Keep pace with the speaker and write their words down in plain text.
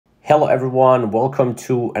Hello everyone, welcome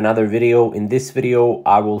to another video. In this video,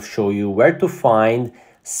 I will show you where to find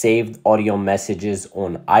saved audio messages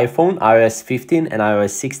on iPhone, iOS 15 and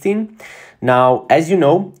iOS 16. Now, as you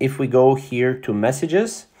know, if we go here to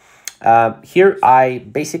messages, here I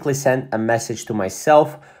basically sent a message to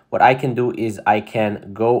myself. What I can do is I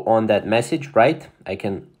can go on that message, right? I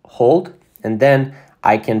can hold and then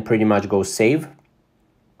I can pretty much go save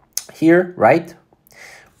here, right?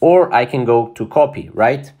 Or I can go to copy,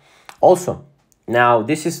 right? Also, now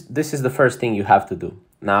this is the first thing you have to do.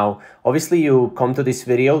 Now, obviously you come to this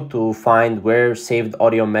video to find where saved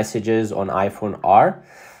audio messages on iPhone are.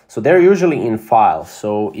 So they're usually in files.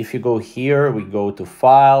 So if you go here, we go to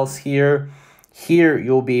files here. Here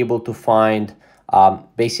you'll be able to find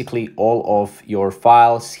basically all of your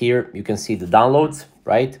files. Here you can see the downloads,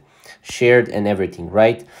 right? Shared and everything,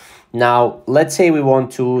 right? Now, let's say we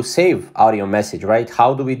want to save audio message, right?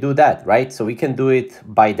 How do we do that, right? So we can do it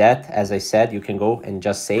by that. As I said, you can go and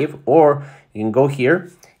just save, or you can go here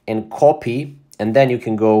and copy, and then you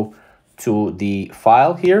can go to the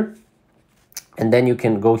file here, and then you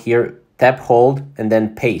can go here, tap, hold, and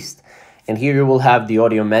then paste. And here you will have the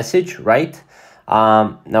audio message, right?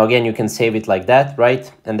 Now, again, you can save it like that, right?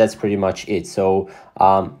 And that's pretty much it. So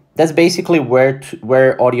that's basically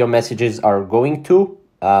where audio messages are going to.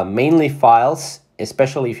 Mainly files,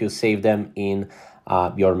 especially if you save them in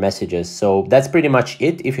your messages. So that's pretty much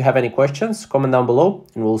it. If you have any questions, comment down below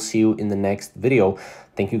and we'll see you in the next video.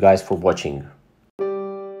 Thank you guys for watching.